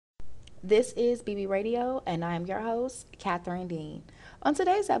This is BB Radio, and I am your host, Catherine Dean. On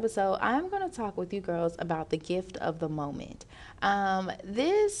today's episode, I'm going to talk with you girls about the gift of the moment.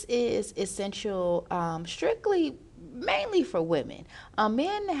 This is essential, strictly mainly for women.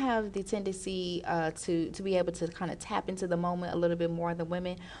 Men have the tendency to be able to kind of tap into the moment a little bit more than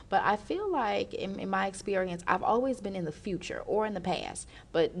women. But I feel like, in my experience, I've always been in the future or in the past,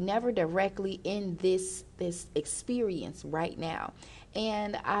 but never directly in this experience right now.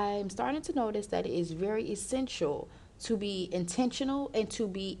 And I'm starting to notice that it is very essential to be intentional and to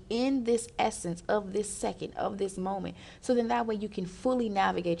be in this essence of this second, of this moment. So then that way you can fully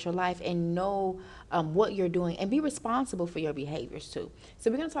navigate your life and know what you're doing and be responsible for your behaviors too. So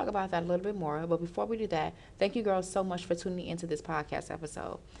we're going to talk about that a little bit more. But before we do that, thank you girls so much for tuning into this podcast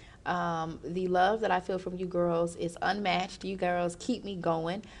episode. The love that I feel from you girls is unmatched. You girls keep me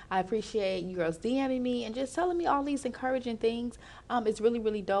going. I appreciate you girls DMing me and just telling me all these encouraging things. It's really,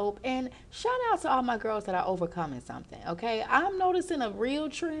 really dope. And shout out to all my girls that are overcoming something, okay? I'm noticing a real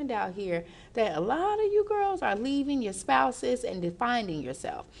trend out here that a lot of you girls are leaving your spouses and defining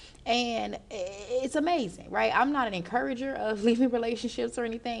yourself. And it's amazing, right? I'm not an encourager of leaving relationships or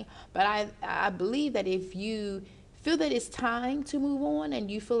anything, but I believe that if you feel that it's time to move on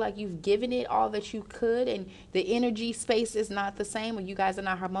and you feel like you've given it all that you could and the energy space is not the same or you guys are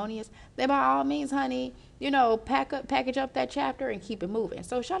not harmonious, then by all means, honey, package up that chapter and keep it moving.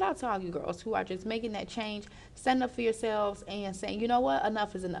 So shout out to all you girls who are just making that change, standing up for yourselves and saying, you know what,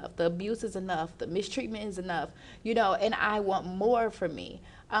 enough is enough. The abuse is enough. The mistreatment is enough, and I want more for me.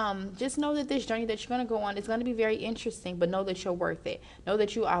 Just know that this journey that you're going to go on is going to be very interesting, but know that you're worth it. Know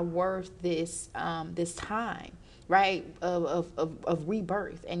that you are worth this time, right, of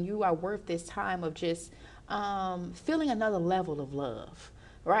rebirth, and you are worth this time of just feeling another level of love,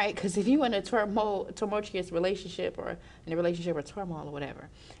 right? Because if you're in a tumultuous relationship or in a relationship or turmoil or whatever,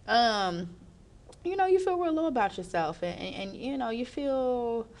 you feel real low about yourself, and you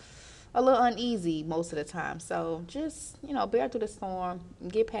feel a little uneasy most of the time. So just bear through the storm,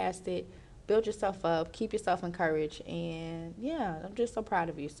 get past it, build yourself up, keep yourself encouraged, and yeah, I'm just so proud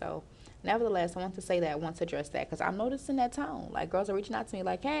of you. So nevertheless, I want to say that, I want to address that, because I'm noticing that tone. Like, girls are reaching out to me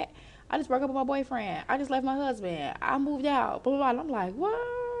like, hey, I just broke up with my boyfriend. I just left my husband. I moved out. Blah, blah, blah. And I'm like, what?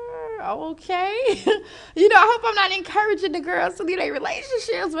 Okay. I hope I'm not encouraging the girls to leave their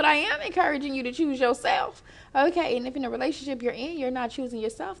relationships, but I am encouraging you to choose yourself. Okay. And if in a relationship you're not choosing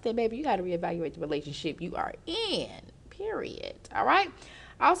yourself, then, baby, you got to reevaluate the relationship you are in. Period. All right.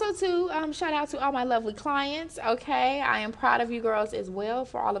 Also, too, shout out to all my lovely clients, okay? I am proud of you girls as well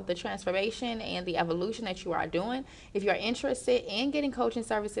for all of the transformation and the evolution that you are doing. If you're interested in getting coaching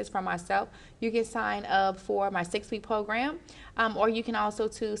services from myself, you can sign up for my 6-week program, or you can also,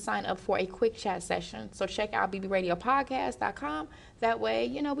 too, sign up for a quick chat session. So check out bbradiopodcast.com. That way,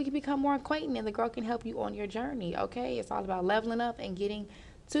 we can become more acquainted and the girl can help you on your journey, okay? It's all about leveling up and getting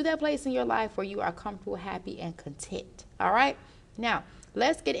to that place in your life where you are comfortable, happy, and content, all right? Now,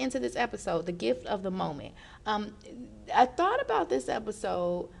 let's get into this episode, the gift of the moment. I thought about this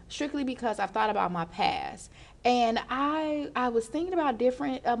episode strictly because I've thought about my past. And I was thinking about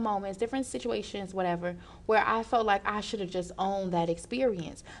different moments, different situations, whatever, where I felt like I should have just owned that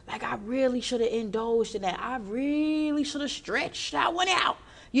experience. Like, I really should have indulged in that. I really should have stretched that one out.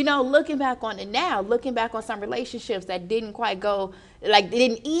 Looking back on it now, looking back on some relationships that didn't quite go, like, they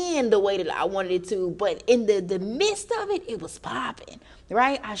didn't end the way that I wanted it to, but in the midst of it, it was popping,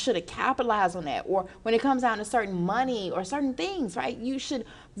 right? I should have capitalized on that. Or when it comes down to certain money or certain things, right, you should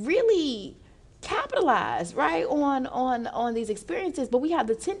really capitalize, right, on these experiences. But we have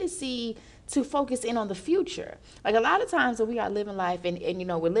the tendency to focus in on the future. Like, a lot of times when we are living life and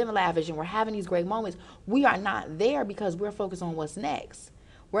we're living lavish and we're having these great moments, we are not there because we're focused on what's next.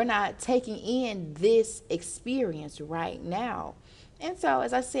 We're not taking in this experience right now. And so,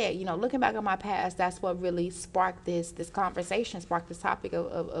 as I said, looking back on my past, that's what really sparked this conversation, sparked this topic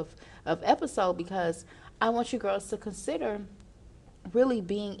of episode, because I want you girls to consider really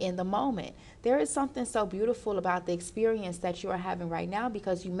being in the moment. There is something so beautiful about the experience that you are having right now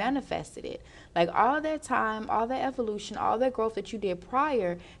because you manifested it. Like, all that time, all that evolution, all that growth that you did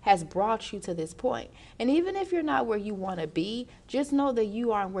prior has brought you to this point. And even if you're not where you want to be, just know that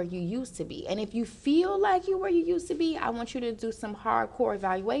you aren't where you used to be. And if you feel like you're where you used to be, I want you to do some hardcore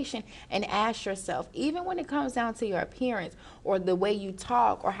evaluation and ask yourself, even when it comes down to your appearance or the way you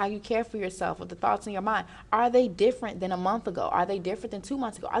talk or how you care for yourself or the thoughts in your mind, are they different than a month ago? Are they different than 2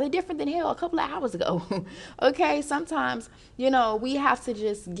 months ago? Are they different than hell a couple of hours ago? Okay, sometimes we have to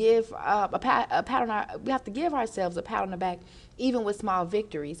just give we have to give ourselves a pat on the back, even with small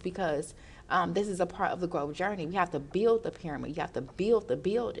victories, because This is a part of the growth journey. We have to build the pyramid. You have to build the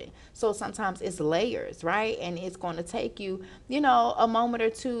building. So sometimes it's layers, right? And it's going to take you, a moment or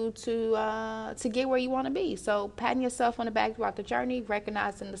two to get where you want to be. So patting yourself on the back throughout the journey,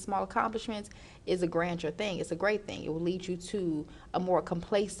 recognizing the small accomplishments is a grander thing. It's a great thing. It will lead you to a more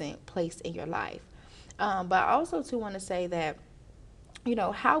complacent place in your life. But I also too want to say that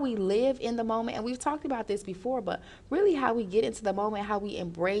how we live in the moment, and we've talked about this before, but really how we get into the moment, how we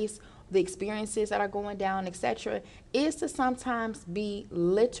embrace the experiences that are going down, etc., is to sometimes be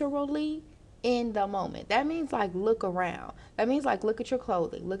literally in the moment. That means like look around. That means like look at your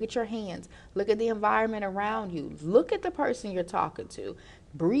clothing, look at your hands, look at the environment around you, look at the person you're talking to.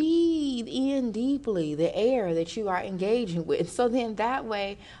 Breathe in deeply the air that you are engaging with. So then that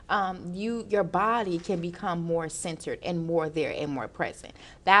way, your body can become more centered and more there and more present.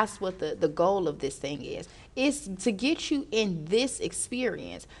 That's what the goal of this thing is to get you in this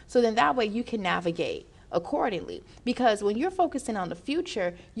experience. So then that way you can navigate accordingly. Because when you're focusing on the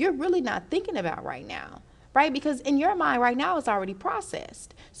future, you're really not thinking about right now. Right? Because in your mind right now, it's already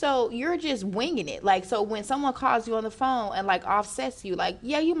processed. So you're just winging it. Like, so when someone calls you on the phone and like offsets you, like,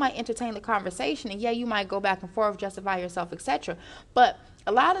 yeah, you might entertain the conversation and yeah, you might go back and forth, justify yourself, etc. But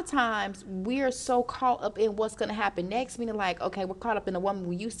a lot of times we're so caught up in what's going to happen next, meaning like, okay, we're caught up in the woman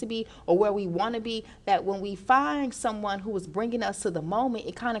we used to be or where we want to be, that when we find someone who is bringing us to the moment,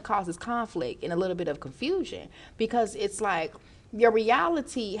 it kind of causes conflict and a little bit of confusion, because it's like your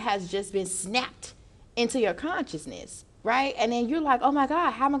reality has just been snapped into your consciousness, right? And then you're like, oh my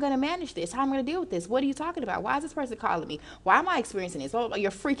God, how am I going to manage this? How am I going to deal with this? What are you talking about? Why is this person calling me? Why am I experiencing this? Oh,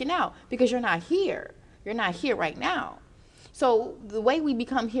 you're freaking out because you're not here. You're not here right now. So the way we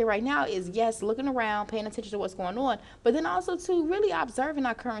become here right now is, yes, looking around, paying attention to what's going on, but then also to really observing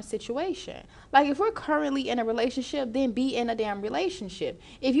our current situation. Like if we're currently in a relationship, then be in a damn relationship.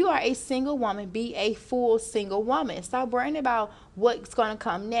 If you are a single woman, be a full single woman. Stop worrying about what's going to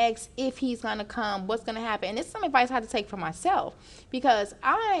come next, if he's going to come, what's going to happen. And it's some advice I had to take for myself, because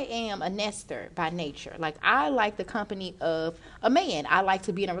I am a nester by nature. Like I like the company of a man. I like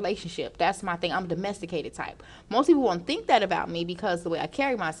to be in a relationship. That's my thing. I'm a domesticated type. Most people won't think that about me because the way I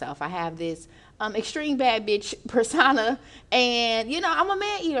carry myself. I have this extreme bad bitch persona, and I'm a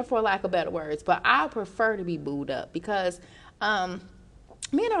man eater, for lack of better words, but I prefer to be booed up because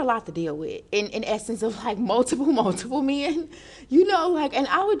men are a lot to deal with in essence of like multiple men, like, and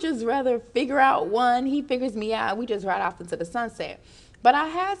I would just rather figure out one, he figures me out, we just ride off into the sunset. But I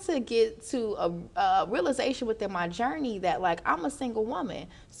had to get to a realization within my journey that like I'm a single woman.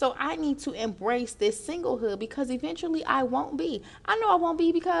 So I need to embrace this singlehood, because eventually I won't be. I know I won't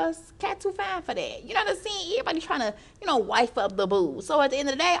be because cat too fine for that. You know what I'm saying? Everybody trying to, wife up the boo. So at the end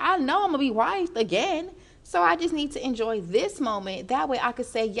of the day, I know I'm going to be wifed again. So I just need to enjoy this moment. That way I could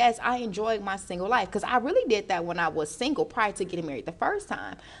say, yes, I enjoyed my single life. Because I really did that when I was single prior to getting married the first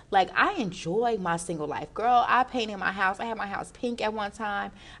time. Like, I enjoyed my single life. Girl, I painted my house. I had my house pink at one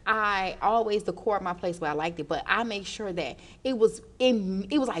time. I always decorated my place where I liked it. But I made sure that it was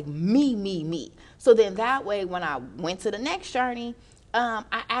like me. So then that way when I went to the next journey,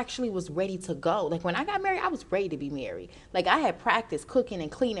 I actually was ready to go. Like when I got married, I was ready to be married. Like I had practiced cooking and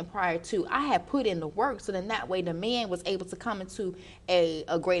cleaning prior to. I had put in the work, so then that way the man was able to come into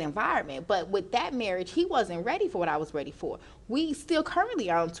a great environment. But with that marriage, he wasn't ready for what I was ready for. We still currently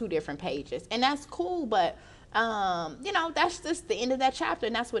are on two different pages, and that's cool. But that's just the end of that chapter,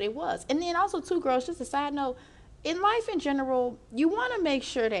 and that's what it was. And then also, too, girls, just a side note. In life in general, you want to make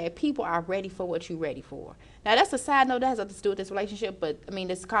sure that people are ready for what you're ready for. Now, that's a side note that has nothing to do with this relationship, but I mean,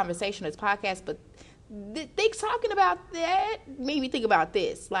 this conversation, this podcast, but talking about that made me think about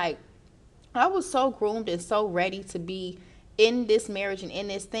this. Like, I was so groomed and so ready to be in this marriage and in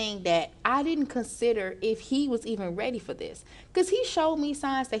this thing that I didn't consider if he was even ready for this. Because he showed me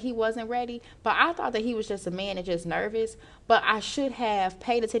signs that he wasn't ready, but I thought that he was just a man and just nervous. But I should have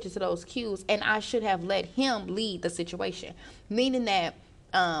paid attention to those cues, and I should have let him lead the situation. Meaning that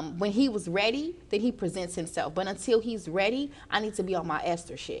when he was ready, then he presents himself. But until he's ready, I need to be on my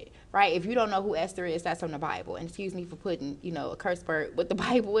Esther shit, right? If you don't know who Esther is, that's from the Bible. And excuse me for putting, a curse word with the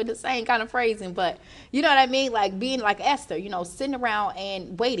Bible in the same kind of phrasing. But you know what I mean? Like being like Esther, sitting around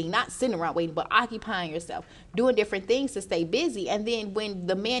and waiting, not sitting around waiting, but occupying yourself, doing different things to stay busy. And then when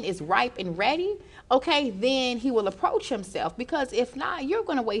the man is ripe and ready, okay, then he will approach himself. Because if not, you're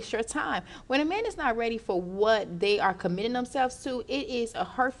going to waste your time. When a man is not ready for what they are committing themselves to, it is a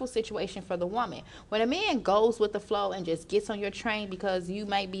hurtful situation for the woman. When a man goes with the flow and just gets on your train because you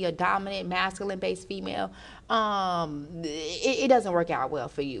might be a dominant, masculine based female, it doesn't work out well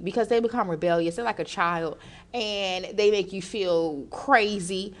for you because they become rebellious. They're like a child, and they make you feel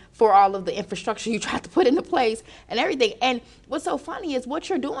crazy for all of the infrastructure you tried to put into place and everything. And what's so funny is what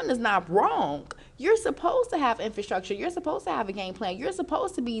you're doing is not wrong. You're supposed to have infrastructure. You're supposed to have a game plan. You're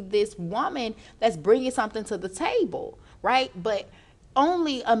supposed to be this woman that's bringing something to the table, right? But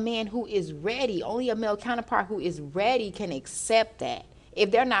only a man who is ready, only a male counterpart who is ready can accept that. If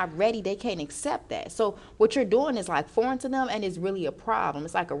they're not ready, they can't accept that. So what you're doing is like foreign to them, and it's really a problem.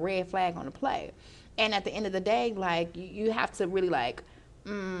 It's like a red flag on the play. And at the end of the day, like you have to really like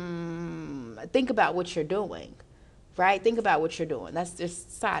think about what you're doing, right? Think about what you're doing. That's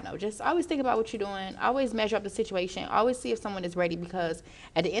just side note. Just always think about what you're doing. Always measure up the situation. Always see if someone is ready, because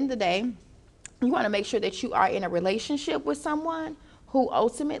at the end of the day, you want to make sure that you are in a relationship with someone who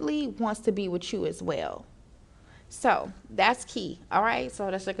ultimately wants to be with you as well. So that's key. All right.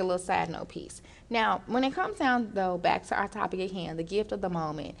 So that's like a little side note piece. Now, when it comes down though, back to our topic at hand, the gift of the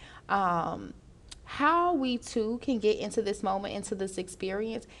moment, how we too can get into this moment, into this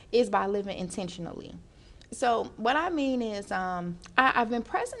experience, is by living intentionally. So what I mean is, I've been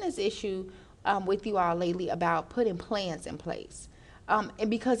pressing this issue with you all lately about putting plans in place. And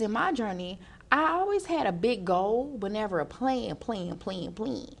because in my journey, I always had a big goal, but never a plan.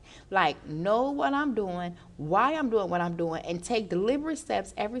 Like, know what I'm doing, why I'm doing what I'm doing, and take deliberate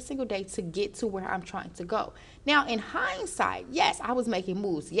steps every single day to get to where I'm trying to go. Now, in hindsight, yes, I was making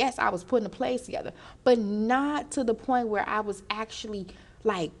moves. Yes, I was putting a place together, but not to the point where I was actually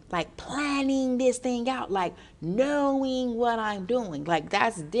like planning this thing out, like knowing what I'm doing. Like,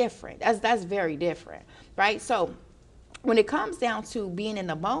 that's different. That's very different, right? So when it comes down to being in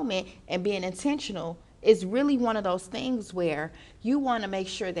the moment and being intentional, it's really one of those things where you want to make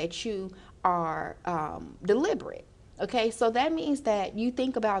sure that you are deliberate. Okay, so that means that you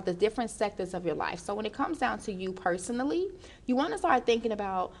think about the different sectors of your life. So when it comes down to you personally, you want to start thinking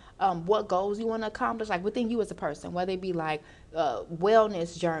about what goals you want to accomplish, like within you as a person, whether it be like a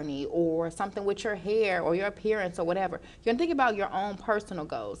wellness journey or something with your hair or your appearance or whatever. You're going to think about your own personal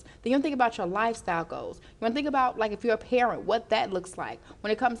goals. Then you're going to think about your lifestyle goals. You're going to think about, like, if you're a parent, what that looks like.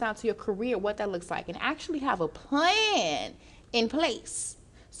 When it comes down to your career, what that looks like, and actually have a plan in place.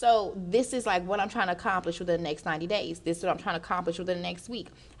 So this is like what I'm trying to accomplish within the next 90 days. This is what I'm trying to accomplish within the next week.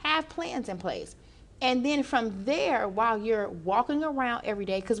 Have plans in place. And then from there, while you're walking around every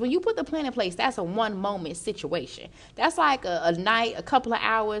day, because when you put the plan in place, that's a one moment situation. That's like a night, a couple of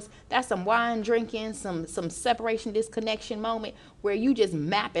hours. That's some wine drinking, some separation, disconnection moment where you just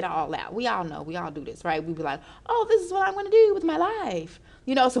map it all out. We all know, we all do this, right? We be like, oh, this is what I'm going to do with my life.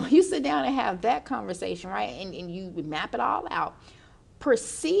 You know, so when you sit down and have that conversation, right, and you map it all out,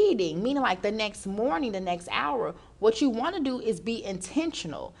 proceeding, meaning like the next morning, the next hour, what you want to do is be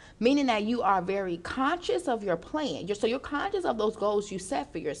intentional, meaning that you are very conscious of your plan. So you're conscious of those goals you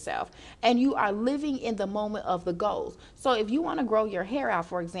set for yourself, and you are living in the moment of the goals. So if you want to grow your hair out,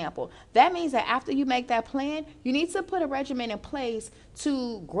 for example, that means that after you make that plan, you need to put a regimen in place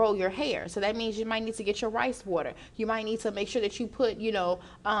to grow your hair. So that means you might need to get your rice water. You might need to make sure that you put,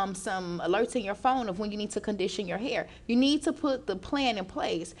 some alerts in your phone of when you need to condition your hair. You need to put the plan in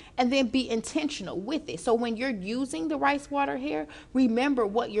place and then be intentional with it. So when you're using the rice water here, remember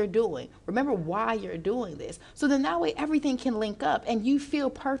what you're doing. Remember why you're doing this. So then that way everything can link up and you feel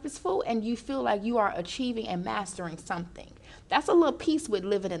purposeful and you feel like you are achieving and mastering something. That's a little piece with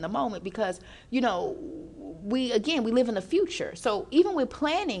living in the moment, because, we live in the future. So even with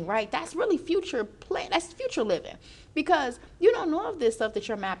planning, right, that's really future plan. That's future living, because you don't know if this stuff that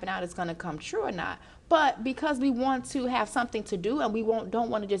you're mapping out is going to come true or not. But because we want to have something to do and we don't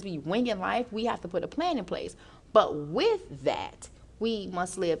want to just be winging life, we have to put a plan in place. But with that, we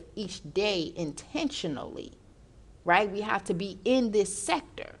must live each day intentionally, right? We have to be in this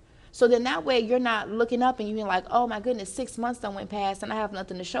sector. So then that way you're not looking up and you're like, oh my goodness, 6 months done went past and I have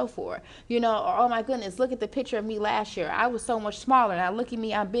nothing to show for it. Or oh my goodness, look at the picture of me last year. I was so much smaller. Now look at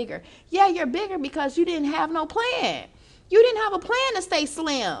me, I'm bigger. Yeah, you're bigger because you didn't have no plan. You didn't have a plan to stay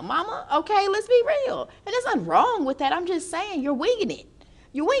slim, mama. Okay, let's be real. And there's nothing wrong with that. I'm just saying you're winging it.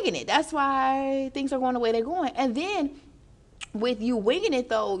 You're winging it. That's why things are going the way they're going. And then with you winging it,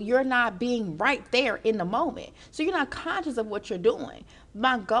 though, you're not being right there in the moment. So you're not conscious of what you're doing.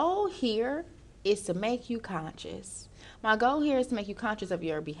 My goal here is to make you conscious. My goal here is to make you conscious of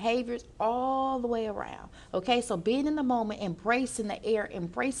your behaviors all the way around. Okay, so being in the moment, embracing the air,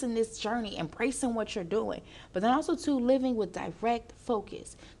 embracing this journey, embracing what you're doing. But then also to living with direct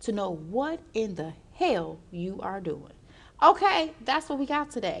focus to know what in the hell you are doing. Okay, that's what we got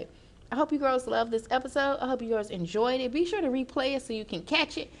today. I hope you girls love this episode. I hope you girls enjoyed it. Be sure to replay it so you can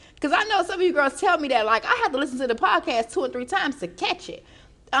catch it. Because I know some of you girls tell me that, like, I have to listen to the podcast 2 and 3 times to catch it.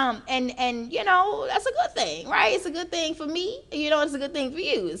 And you know, that's a good thing, right? It's a good thing for me. You know, it's a good thing for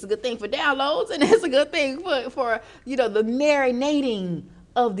you. It's a good thing for downloads, and it's a good thing for you know, the marinating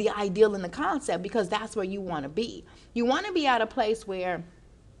of the ideal and the concept, because that's where you want to be. You want to be at a place where,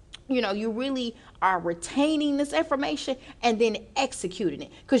 you know, you really are retaining this information and then executing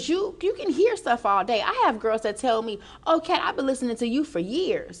it, because you can hear stuff all day. I have girls that tell me, oh Kat, I've been listening to you for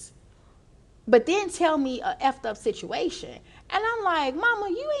years, but then tell me a effed up situation, and I'm like, mama,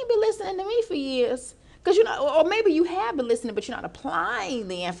 you ain't been listening to me for years. Because you know, or maybe you have been listening, but you're not applying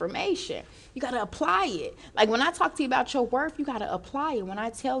the information. You got to apply it. Like when I talk to you about your worth, you got to apply it. When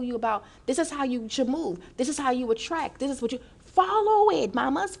I tell you about this is how you should move, this is how you attract, this is what you follow it,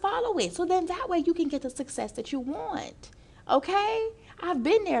 mamas, follow it. So then that way you can get the success that you want. Okay? I've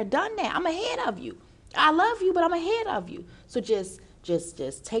been there, done that. I'm ahead of you. I love you, but I'm ahead of you. So just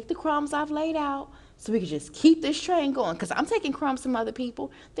take the crumbs I've laid out, so we can just keep this train going. Because I'm taking crumbs from other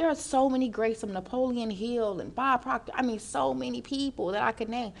people. There are so many greats, from Napoleon Hill and Bob Proctor. I mean, so many people that I could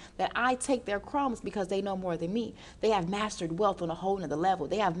name that I take their crumbs because they know more than me. They have mastered wealth on a whole nother level.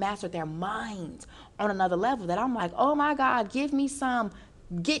 They have mastered their minds on another level that I'm like, oh my God, give me some.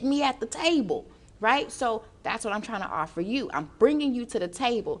 Get me at the table. Right? So that's what I'm trying to offer you. I'm bringing you to the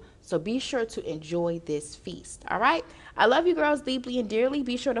table. So be sure to enjoy this feast. All right? I love you girls deeply and dearly.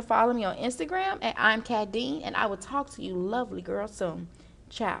 Be sure to follow me on Instagram at I'm Kat Dean, and I will talk to you lovely girls soon.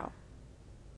 Ciao.